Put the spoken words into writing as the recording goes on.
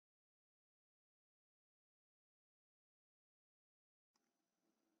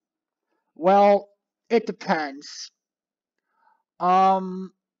Well, it depends. They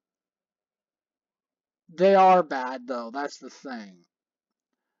are bad though. That's the thing.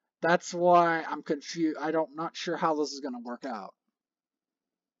 That's why I'm confused. Not sure how this is gonna work out.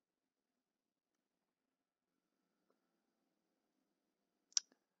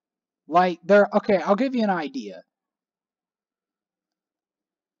 Like, okay, I'll give you an idea.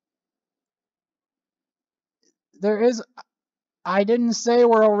 I didn't say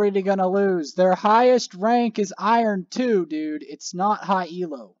we're already gonna lose. Their highest rank is Iron 2, dude. It's not high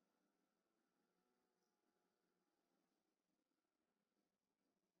elo.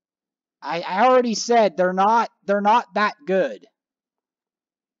 I already said they're not that good.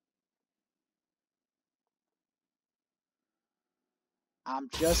 I'm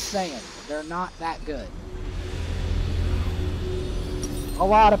just saying, they're not that good. A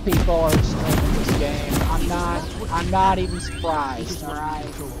lot of people are streaming this game. I'm not even surprised, alright?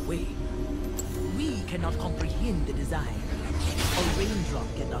 We cannot comprehend the design. A raindrop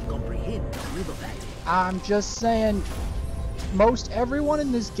cannot comprehend the river pattern. I'm just saying, most everyone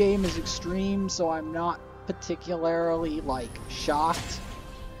in this game is extreme, so I'm not particularly, like, shocked.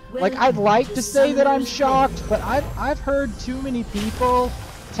 Like, I'd like to say that I'm shocked, but I've heard too many people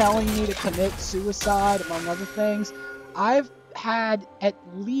telling me to commit suicide, among other things. I've had at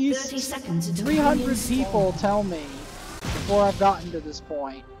least 300 people tell me before I've gotten to this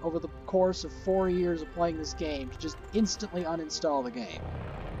point, over the course of 4 years of playing this game, to just instantly uninstall the game.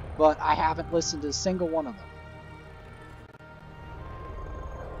 But I haven't listened to a single one of them.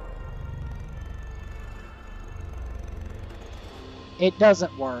 It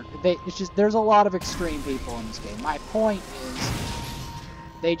doesn't work. It's just, there's a lot of extreme people in this game. My point is,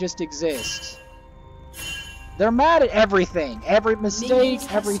 they just exist. They're mad at everything. Every mistake,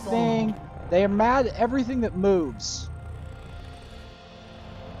 everything. They are mad at everything that moves.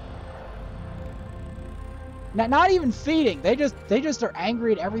 Not even feeding. They just are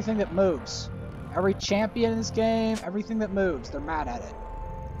angry at everything that moves. Every champion in this game, everything that moves, they're mad at it.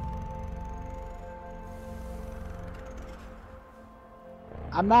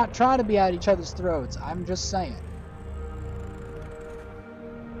 I'm not trying to be at each other's throats. I'm just saying.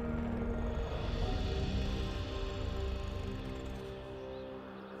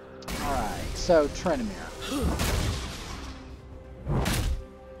 Alright, so Tryndamere.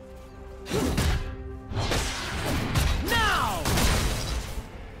 Now!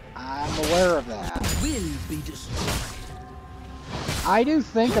 I'm aware of that. Will be destroyed. I do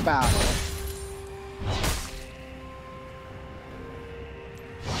think about it.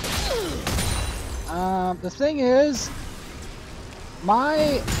 The thing is,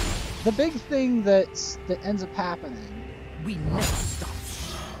 the big thing that ends up happening. We never stop.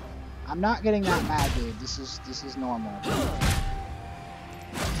 I'm not getting that mad, dude. This is normal.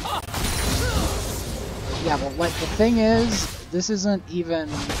 Yeah, but like the thing is, this isn't even.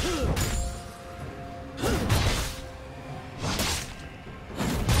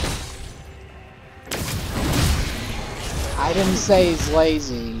 I didn't say he's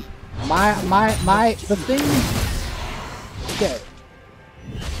lazy. The thing. Okay.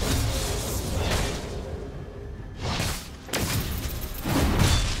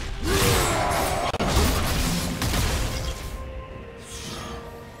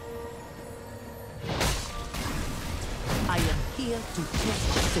 I am here to test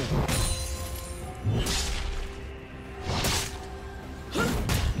things.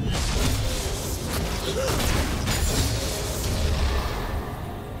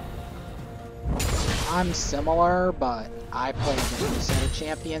 I'm similar, but I play a different set of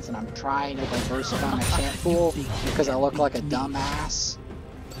champions, and I'm trying to diversify my champ pool because I look like a dumbass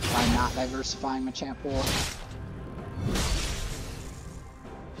by not diversifying my champ pool.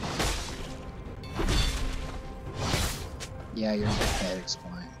 Yeah, you're in the head,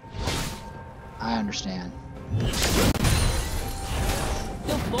 explain. I understand.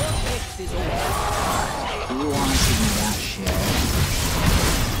 The vortex is over. Who wants to do that shit?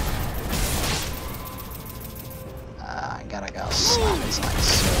 I gotta go slap his like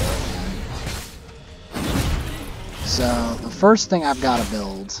so. So the first thing I've got to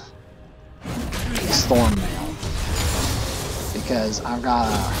build is Thornmail, because I've got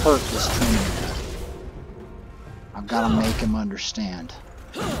to hurt this Tryndamere. I've got to make him understand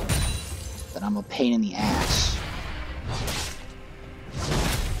that I'm a pain in the ass.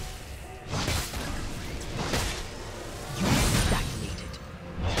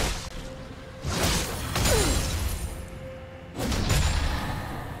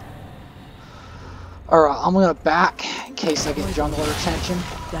 Alright, I'm gonna back in case I get jungler attention.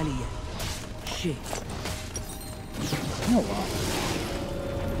 You know what?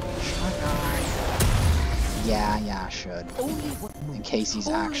 Yeah, I should. In case he's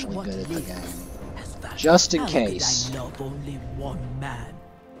actually good at the game. Just in case. I love only one man?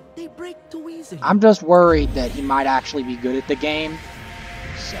 They break too easily. I'm just worried that he might actually be good at the game.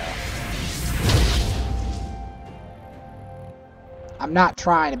 So. I'm not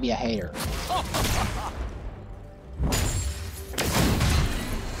trying to be a hater.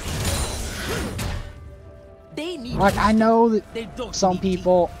 Like, I know that some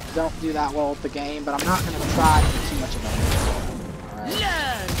people don't do that well at the game, but I'm not going to try to do too much of it.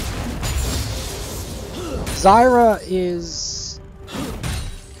 Alright. Zyra is...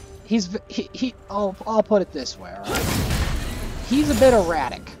 I'll put it this way, alright? He's a bit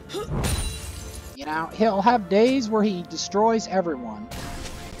erratic. You know, he'll have days where he destroys everyone.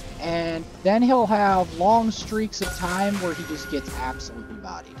 And then he'll have long streaks of time where he just gets absolutely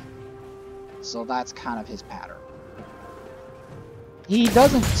bodied. So that's kind of his pattern. He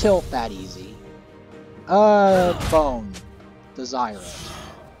doesn't tilt that easy. Bone. The Zyra.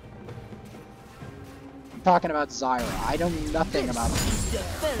 I'm talking about Zyra. I know nothing about him. The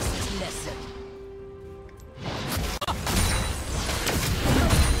first lesson.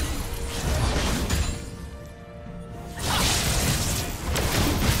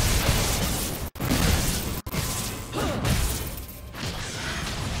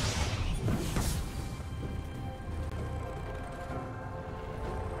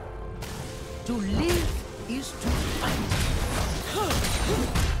 To live is to fight.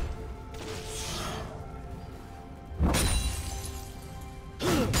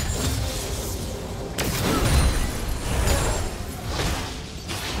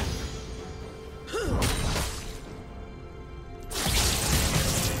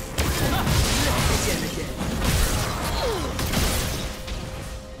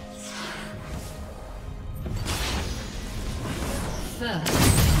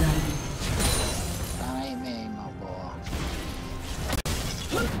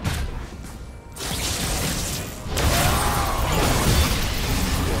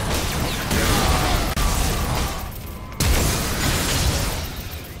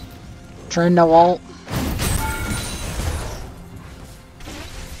 Tryndamere.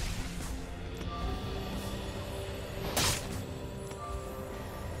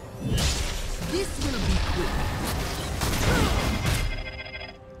 This will be quick.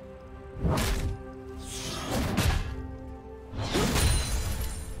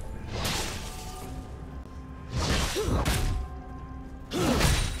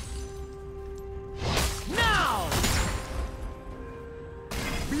 Now!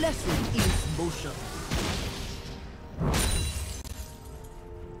 Blessed is motion.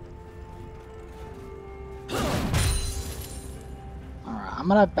 Alright, I'm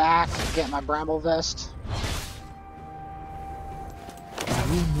gonna back and get my Bramble Vest.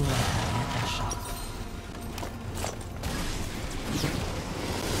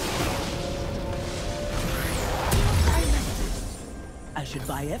 I should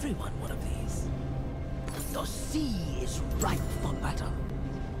buy everyone one of these. The sea is ripe for battle.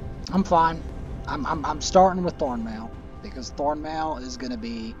 I'm fine. I'm starting with Thornmail because Thornmail is gonna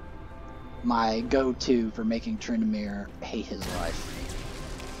be my go-to for making Tryndamere hate his life.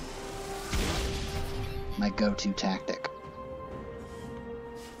 My go-to tactic.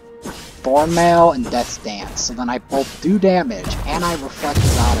 Thornmail and Death's Dance, so then I both do damage and I reflect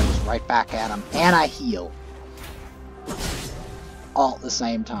his autos right back at him and I heal all at the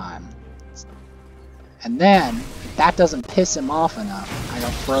same time. And then, if that doesn't piss him off enough, I go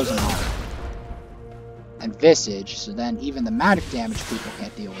Frozen Heart. And Visage, so then even the magic damage people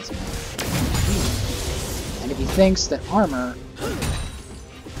can't deal with him. And if he thinks that armor...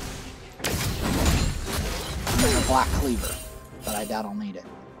 I'm a Black Cleaver, but I doubt I'll need it.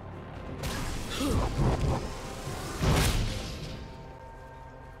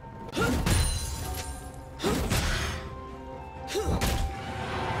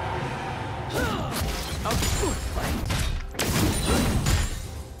 A good fight.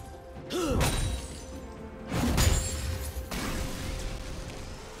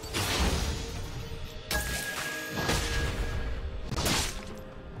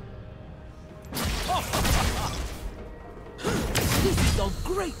 This is a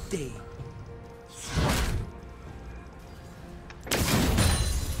great day.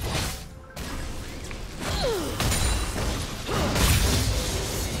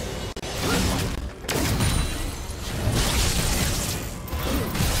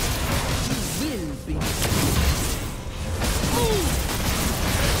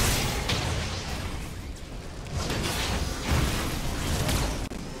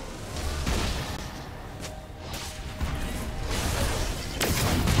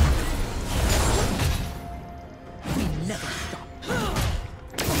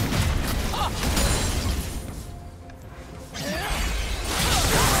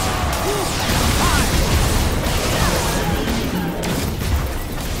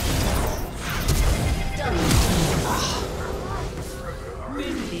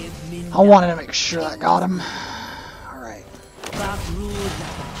 I wanted to make sure I got him. Alright.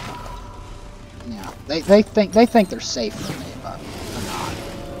 Yeah, they think they're safe from me, but they're not.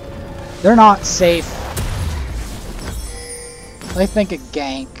 They're not safe. They think a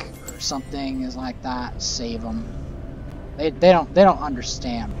gank or something is like that. Save them. They don't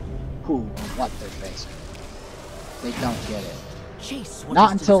understand who or what they're facing. They don't get it.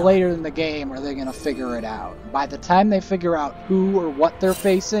 Not until later in the game are they gonna figure it out. By the time they figure out who or what they're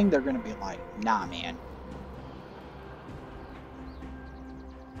facing, they're gonna be like, nah, man.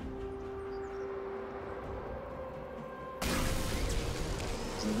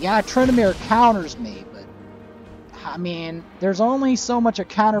 So, yeah, Tryndamere counters me, but I mean, there's only so much a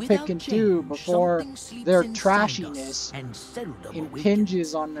counter pick can do before their trashiness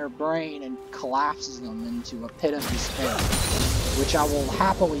impinges on their brain and collapses them into a pit of despair, which I will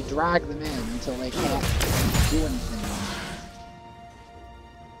happily drag them in until they can't do anything anymore.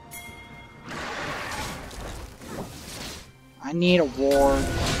 I need a ward.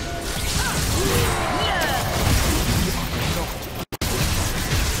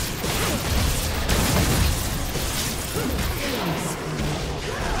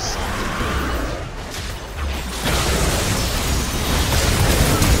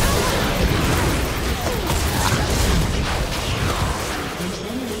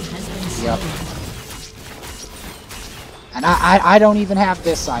 Yep. And I don't even have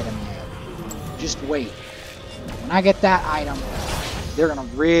this item yet. Just wait. When I get that item, they're gonna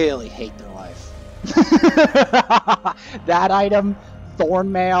really hate their life. That item,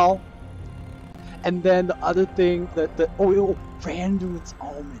 Thornmail, and then the other thing, Randuin's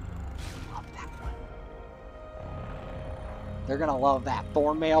Almond. Love that one. They're gonna love that.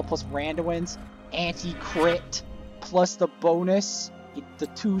 Thornmail plus Randuin's anti-crit plus the bonus. The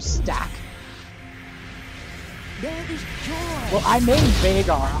 2 stack. Well, I made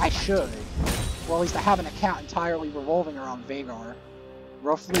Vhagar. I should. Well, at least I have an account entirely revolving around Vhagar.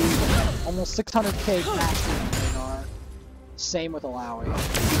 Roughly almost 600k mastery in Vhagar. Same with Illoai.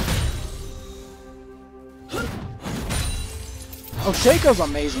 Oh, Shaco's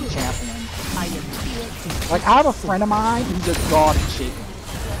amazing champion. Like, I have a friend of mine who's a god at Shaco.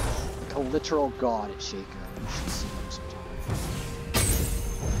 Like a literal god at Shaco.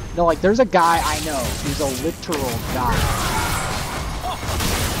 No, like, there's a guy I know who's a literal guy.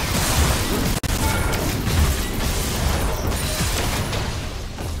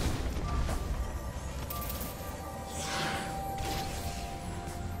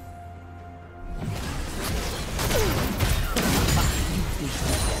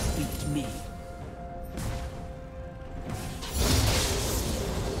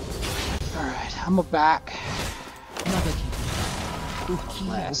 Alright, I'm back.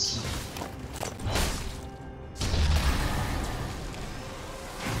 Less.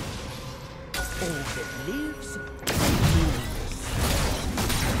 All that lives,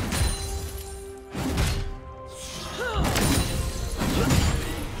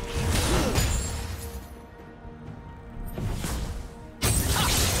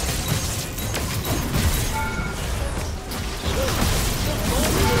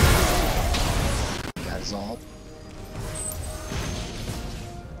 That is all.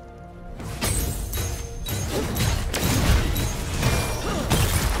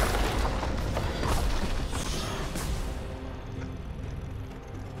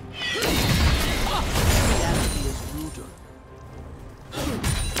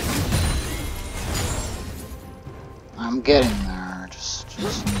 I'm getting there, just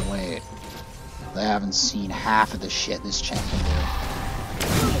wait. They haven't seen half of the shit this champ can do.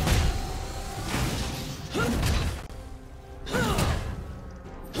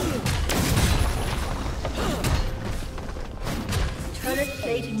 Turret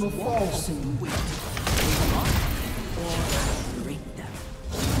plating will fall soon.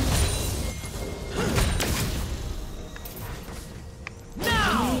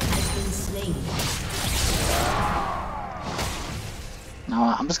 No,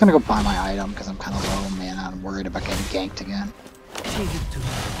 I'm just gonna go buy my item because I'm kind of low, man. I'm worried about getting ganked again.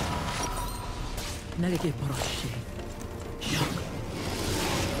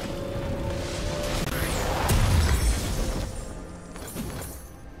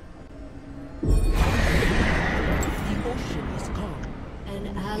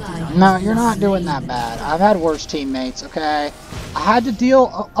 No, you're not doing that bad. I've had worse teammates, okay? I had to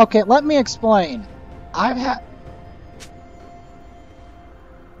deal... Okay, let me explain. I've had...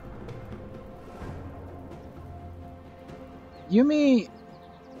 Yuumi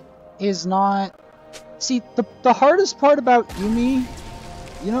is not... See, the hardest part about Yuumi,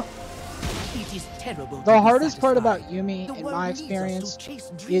 you know... terrible. The hardest part about Yuumi, in my experience,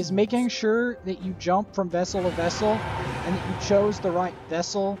 is making sure that you jump from vessel to vessel, and that you chose the right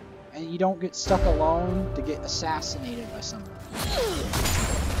vessel, and you don't get stuck alone to get assassinated by someone.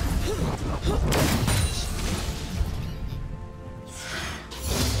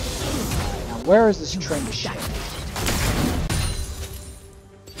 Now, where is this Tryndamere shit?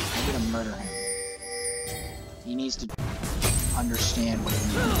 I'm gonna murder him. He needs to understand what it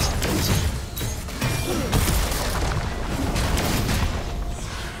means to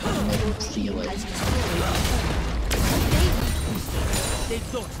make him feel it. They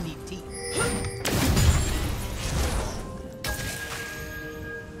don't need teeth.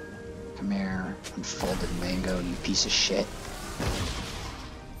 Come here, unfolded mango, you piece of shit.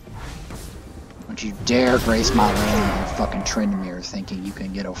 Don't you dare grace my lane with fucking Tryndamere thinking you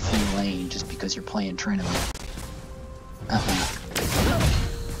can get a free lane just because you're playing Tryndamere.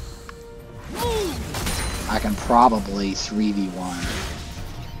 I can probably 3v1.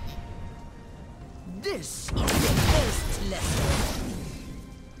 This is the first lesson.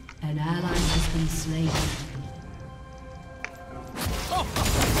 An ally has been slain.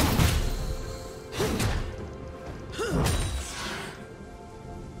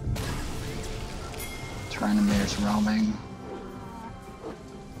 Tryndamere's roaming.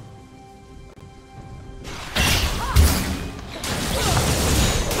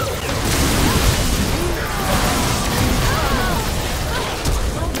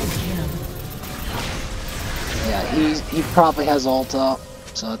 Yeah, he probably has ult up,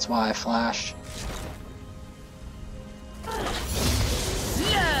 so that's why I flashed.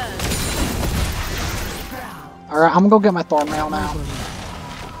 Alright, I'm gonna go get my Thornmail now.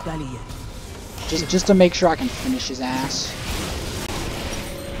 Just to make sure I can finish his ass.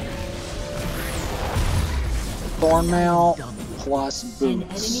 Thornmail plus An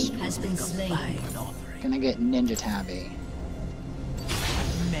boots. enemy has been slain. Gonna get Ninja Tabby.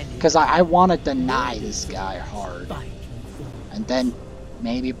 Because I want to deny this guy hard. And then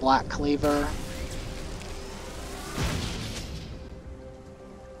maybe Black Cleaver.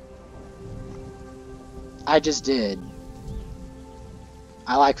 I just did.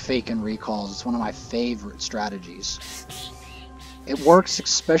 I like faking recalls. It's one of my favorite strategies. It works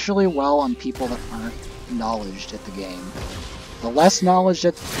especially well on people that aren't knowledged at the game. The less knowledge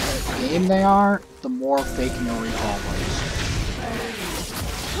at the game they are, the more faking a recall works.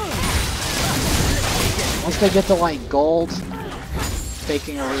 Once they get to like gold,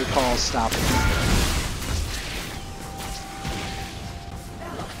 faking a recall stops.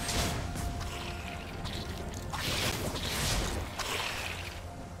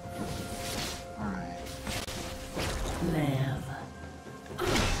 Alright. Live.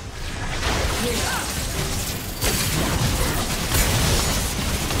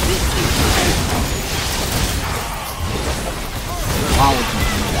 Why would you do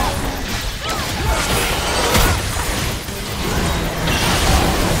that, man?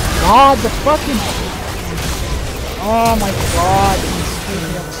 God, the fucking... Oh my god, he's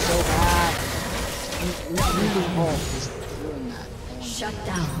screwing me up so bad. He really is doing that. Shut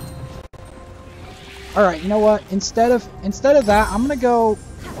down. Alright, you know what? Instead of that, I'm gonna go...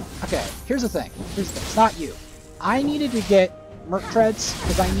 Okay, here's the thing. It's not you. I needed to get Merc Treads,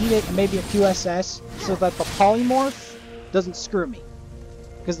 because I needed maybe a QSS, so that the Polymorph doesn't screw me.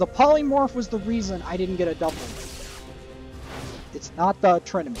 Because the Polymorph was the reason I didn't get a double. It's not the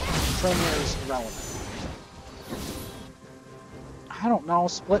Tryndamere. Tryndamere is irrelevant. I don't know,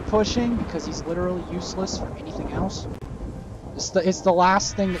 split pushing, because he's literally useless for anything else. It's the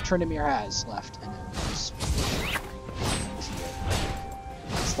last thing that Tryndamere has left in him.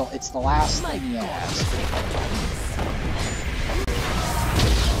 It's the last thing he has.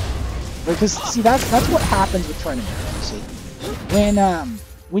 Because see, that's what happens with Tryndamere. See,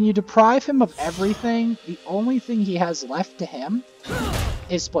 when you deprive him of everything, the only thing he has left to him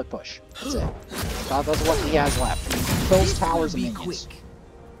is split push. That's it. That's what he has left. He kills towers and minions.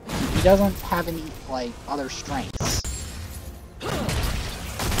 He doesn't have any like other strengths.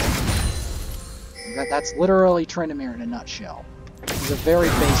 That's literally Tryndamere in a nutshell. He's a very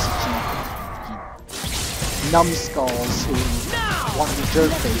basic champion. Numbskulls who want to be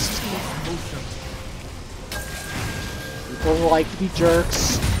jerk faces. People who like to be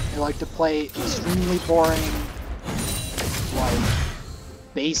jerks, they like to play extremely boring, like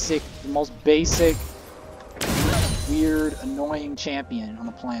basic, the most basic, weird, annoying champion on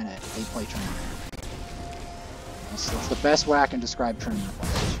the planet. They play Tryndamere. That's the best way I can describe Tryndamere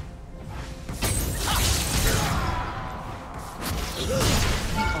players.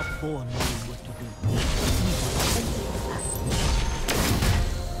 Born knowing what to do.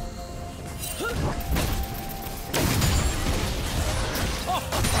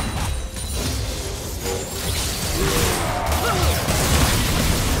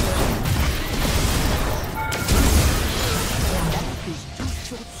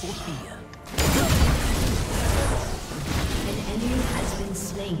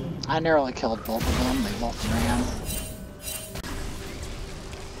 I nearly killed both of them. They both ran.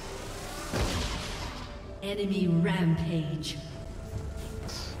 Enemy rampage.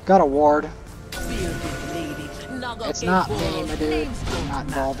 Got a ward. Lady. It's not me, my dude. I'm not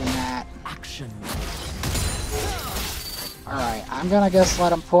involved in that. Action. Alright, I'm gonna just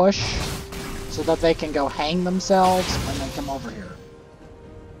let them push so that they can go hang themselves when they come over here.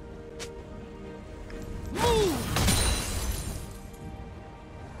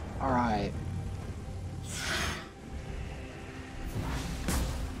 Alright.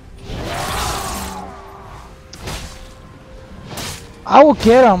 I will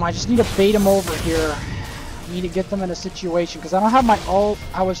get them. I just need to bait them over here. I need to get them in a situation because I don't have my ult.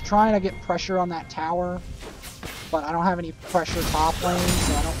 I was trying to get pressure on that tower, but I don't have any pressure top lane,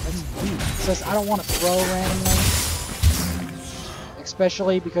 so it's just I don't want to throw randomly,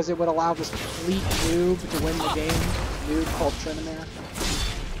 especially because it would allow this fleet noob to win the game. Noob called Tryndamere.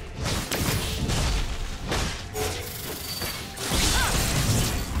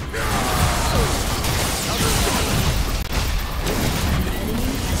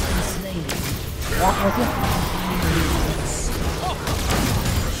 Walk with you.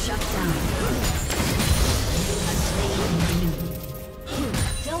 Shut down.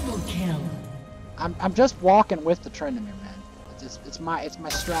 Double kill. I'm just walking with the Tryndamere, man. It's my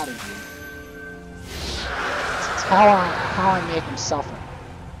strategy. It's how I make him suffer.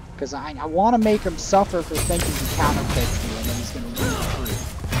 Because I want to make him suffer for thinking he counterpicks me and then he's going to lose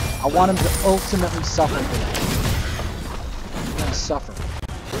through. I want him to ultimately suffer for that. He's going to suffer.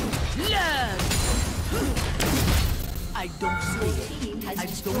 I don't see it. I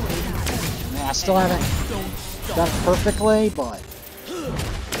don't. Man, I still haven't done it perfectly, but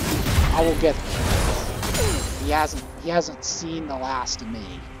I will get there. He hasn't seen the last of me,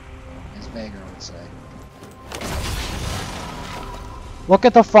 as Vega would say. Look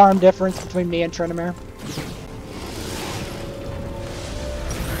at the farm difference between me and Tryndamere.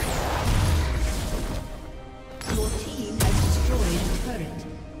 Your team has destroyed a turret.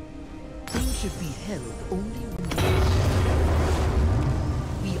 Things should be held only when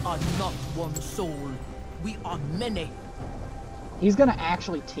we are not one soul. We are many. He's gonna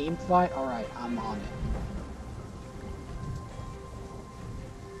actually team fight? Alright, I'm on it.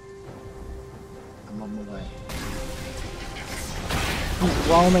 I'm on the way. He's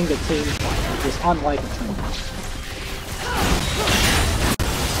roaming the team fight, which is unlike a Tryndamere.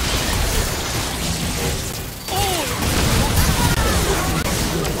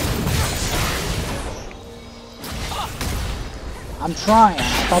 I'm trying. I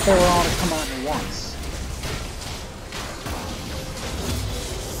thought they were all to come out at once.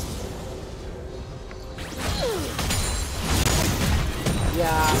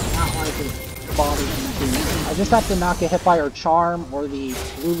 Yeah, not like his body can do. I just have to not get hit by her charm or the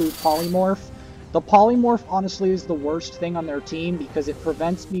Lulu polymorph. The polymorph honestly is the worst thing on their team because it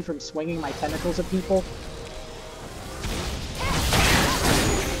prevents me from swinging my tentacles at people.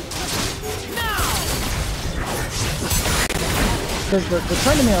 Because the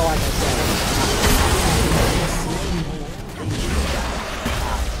Tryndamere, like I said,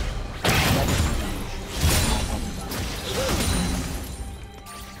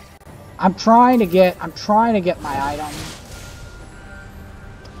 I'm trying to get my item,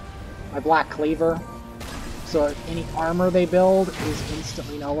 my Black Cleaver, so any armor they build is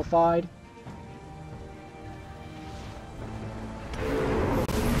instantly nullified.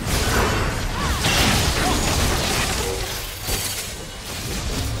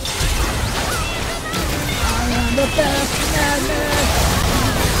 The best madness!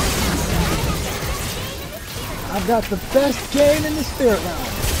 I've got the best game in the spirit realm.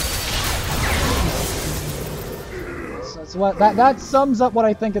 So that's what that sums up what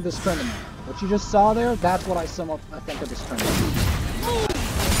I think of this Tryndamere. What you just saw there, that's what I think of this Tryndamere.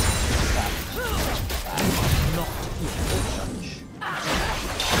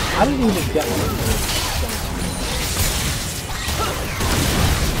 I didn't even get one.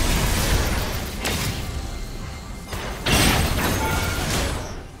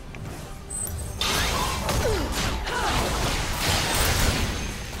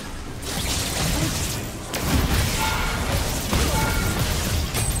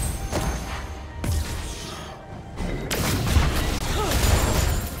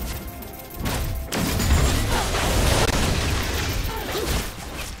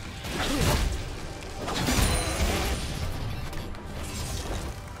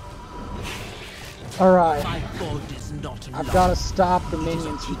 I've got to stop the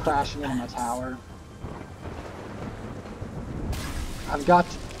minions from crashing into my tower. I've got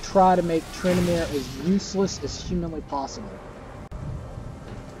to try to make Tryndamere as useless as humanly possible.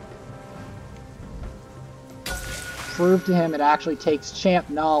 Prove to him it actually takes champ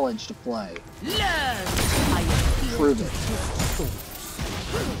knowledge to play. Prove it.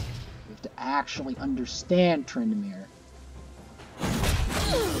 You have to actually understand Tryndamere.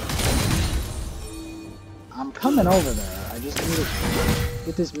 I'm coming over there. I just need to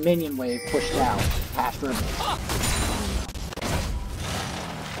get this minion wave pushed out past river.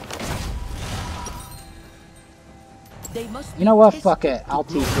 You know what? Fuck it. I'll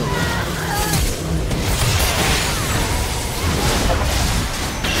TP.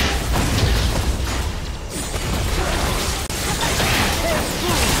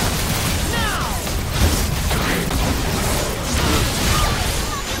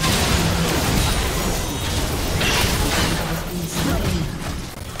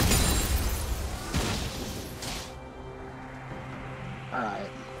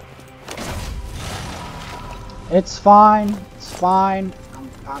 It's fine. It's fine.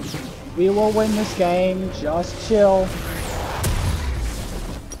 We will win this game. Just chill.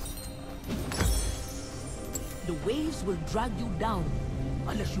 The waves will drag you down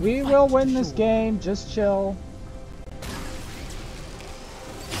unless you We will win this game. Just chill.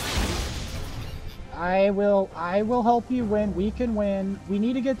 I will help you win. We can win. We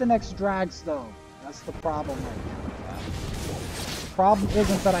need to get the next drags though. That's the problem right now. The problem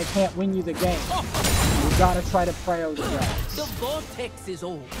isn't that I can't win you the game. We gotta try to prio the drags. The vortex is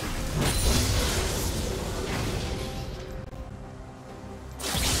over.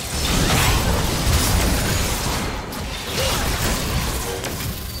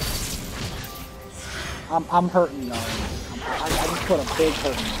 I'm hurting though. I just put a big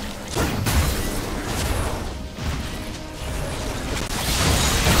hurt in there.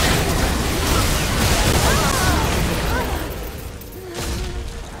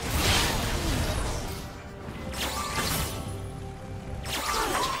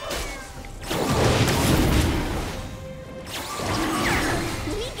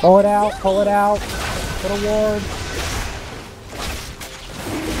 Pull it out, pull it out. Put a ward.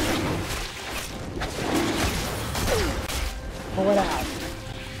 Pull it out.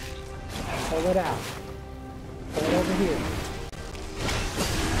 Pull it out. Pull it over here.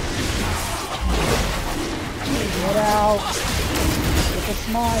 Pull it out. With a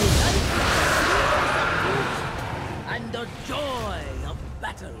smite. And the joy of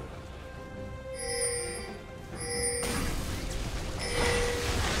battle.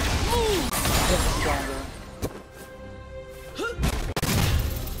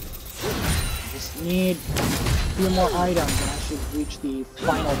 Just need a few more items and I should reach the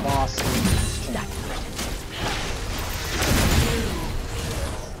final boss of this champ.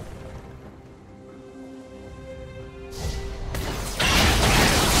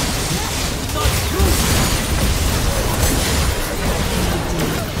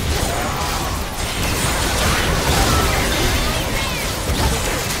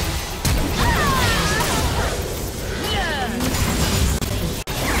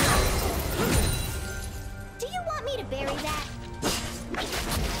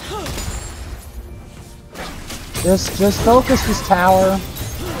 Just focus this tower.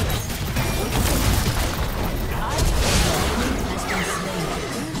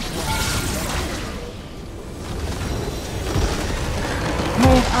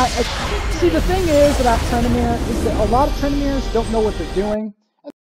 Man, I see the thing is about Tryndamere is that a lot of Tryndameres don't know what they're doing.